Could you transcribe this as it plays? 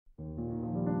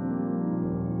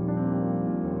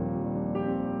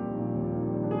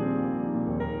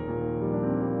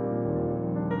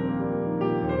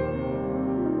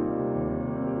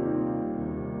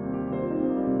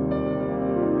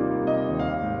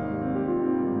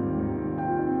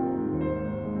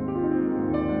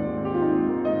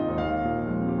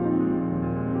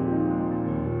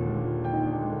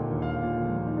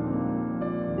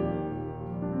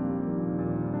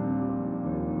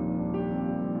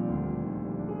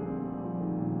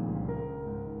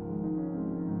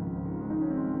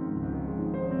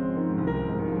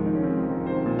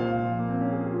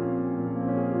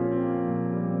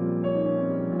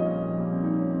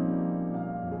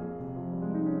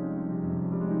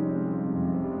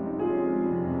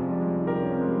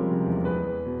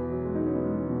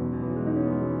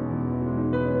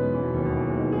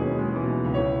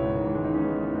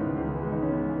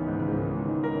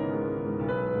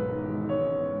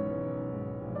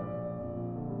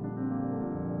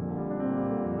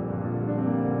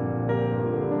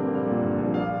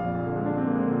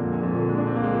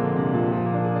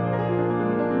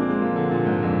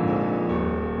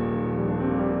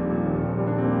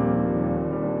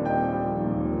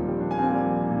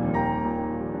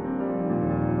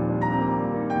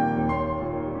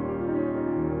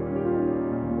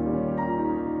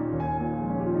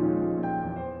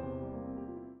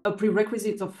a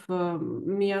prerequisite of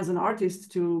me as an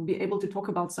artist to be able to talk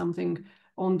about something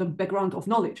on the background of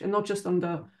knowledge and not just on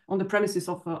the premises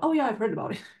of oh yeah, I've heard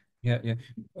about it. Yeah, yeah.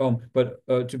 But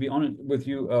to be honest with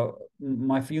you,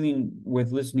 my feeling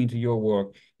with listening to your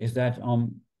work is that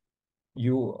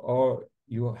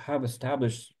you have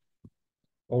established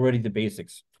already the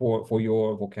basics for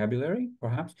your vocabulary,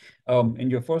 perhaps. In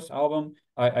your first album,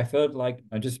 I felt like,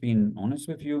 just being honest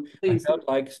with you, I Please. felt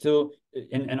like still,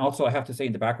 and also I have to say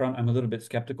in the background, I'm a little bit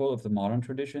skeptical of the modern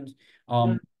traditions.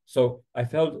 Yeah. So I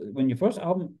felt when your first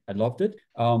album, I loved it.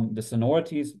 The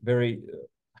sonorities very,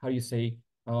 how do you say,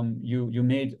 you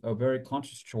made a very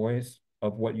conscious choice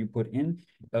of what you put in.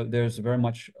 There's very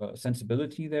much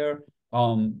sensibility there.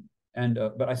 And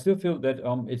but I still feel that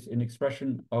it's an expression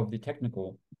of the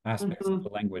technical aspects of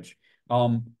the language.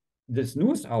 This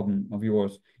newest album of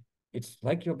yours, it's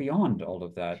like you're beyond all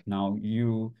of that. Now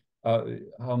you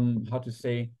how to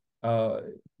say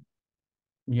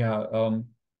yeah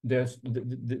there's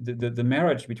the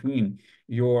marriage between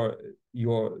your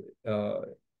your uh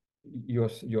your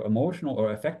emotional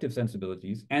or affective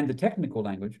sensibilities and the technical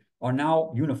language are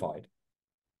now unified.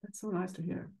 That's so nice to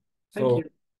hear. Thank So you.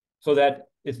 so that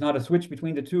it's not a switch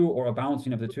between the two or a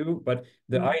balancing of the two, but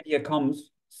the Mm. idea comes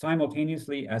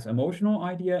simultaneously as emotional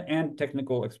idea and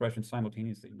technical expression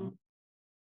simultaneously. No?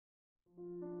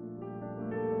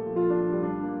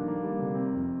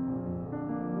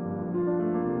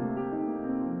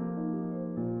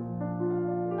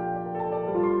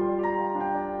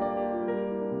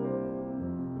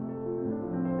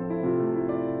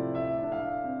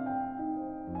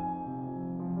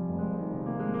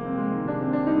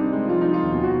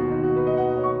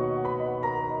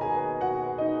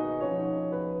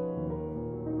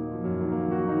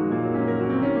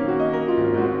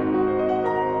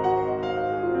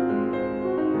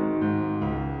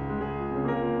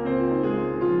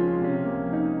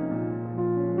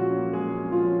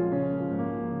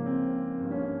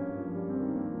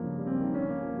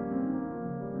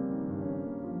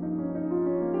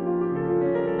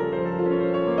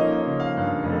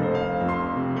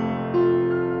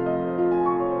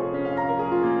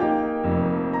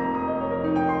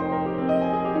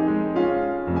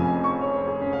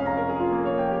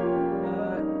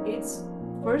 It's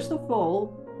first of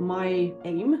all my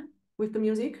aim with the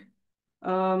music.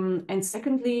 And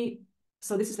secondly,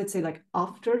 so this is, let's say, like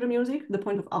after the music, the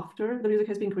point of after the music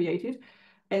has been created.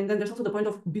 And then there's also the point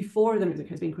of before the music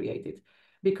has been created.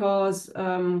 Because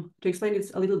to explain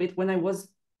this a little bit, when I was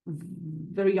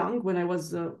very young, when I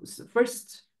was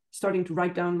first starting to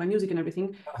write down my music and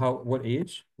everything, What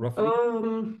age, roughly?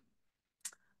 um,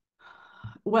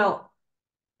 well,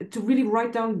 to really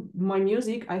write down my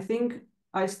music, I think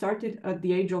I started at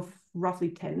the age of roughly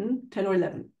 10 or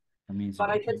 11. But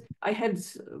Amazing. I had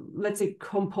let's say,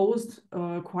 composed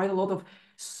quite a lot of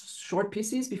short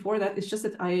pieces before that. It's just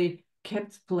that I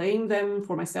kept playing them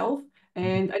for myself,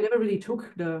 and I never really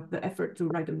took the effort to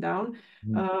write them down.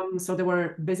 Mhm. So they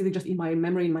were basically just in my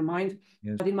memory, in my mind,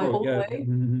 Yes. but in my Oh, own yeah. way,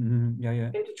 Yeah,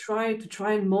 yeah. and to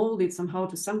try and mold it somehow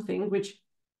to something which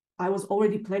I was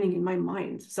already planning in my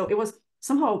mind. So it was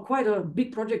somehow quite a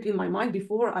big project in my mind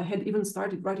before I had even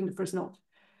started writing the first note.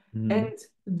 Mhm. And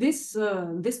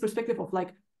this perspective of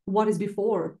like what is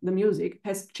before the music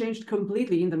has changed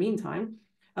completely in the meantime.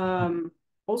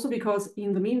 Also because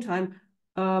in the meantime,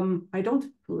 I don't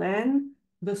plan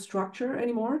the structure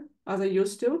anymore as I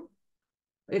used to.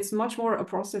 It's much more a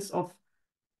process of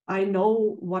I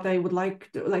know what I would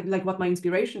like to, like what my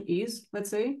inspiration is, let's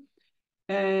say,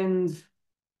 and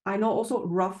I know also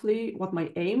roughly what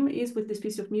my aim is with this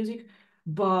piece of music,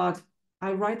 but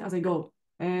I write as I go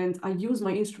and I use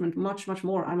my instrument much, much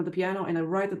more. I'm at the piano and I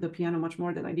write at the piano much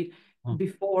more than I did Huh.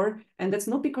 before. And that's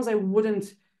not because I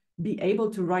wouldn't be able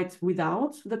to write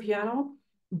without the piano,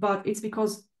 but it's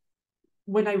because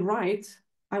when I write,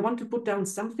 I want to put down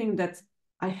something that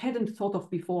I hadn't thought of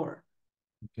before.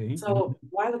 Okay. So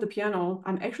while at the piano,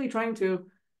 I'm actually trying to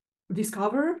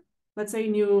discover, let's say,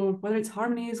 new, whether it's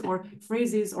harmonies or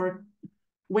phrases or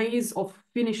ways of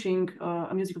finishing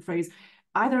a musical phrase.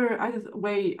 Either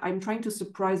way, I'm trying to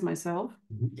surprise myself,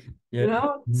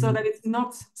 Yeah. so that it's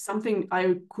not something I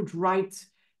could write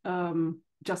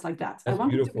just like that. I That's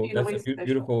want it to beautiful. be in a That's way a special.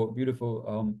 beautiful, beautiful,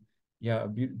 yeah,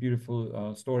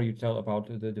 beautiful story you tell about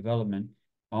the development.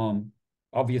 Um,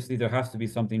 Obviously there has to be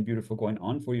something beautiful going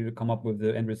on for you to come up with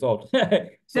the end result.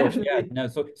 So yeah, Definitely. no,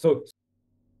 so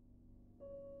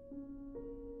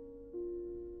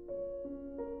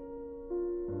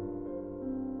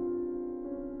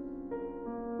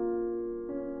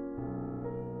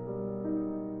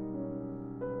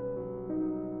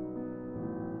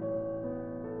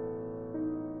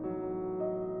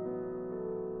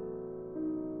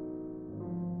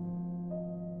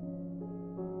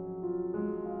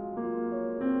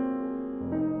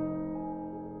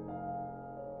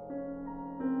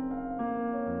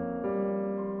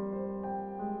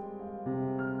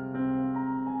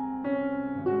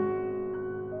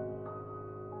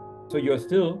So you're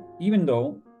still, even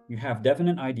though you have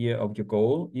definite idea of your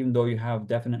goal, even though you have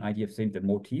definite idea of, say, the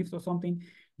motifs or something,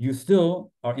 you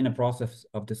still are in a process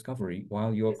of discovery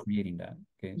while you're creating that.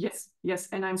 Okay. Yes, yes,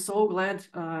 and I'm so glad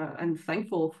and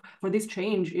thankful for this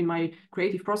change in my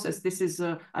creative process. This is,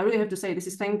 I really have to say, this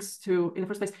is thanks to, in the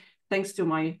first place, thanks to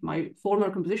my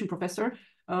former composition professor,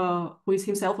 who is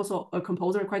himself also a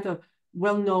composer, quite a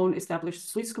well-known, established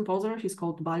Swiss composer. He's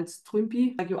called Balz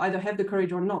Trümpi. Like, you either have the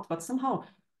courage or not, but somehow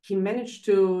he managed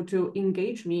to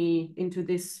engage me into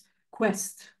this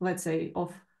quest, let's say,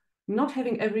 of not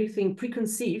having everything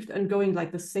preconceived and going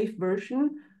like the safe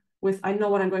version with, I know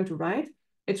what I'm going to write.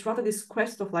 It's rather this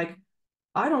quest of like,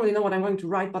 I don't really know what I'm going to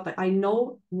write, but I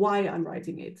know why I'm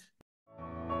writing it.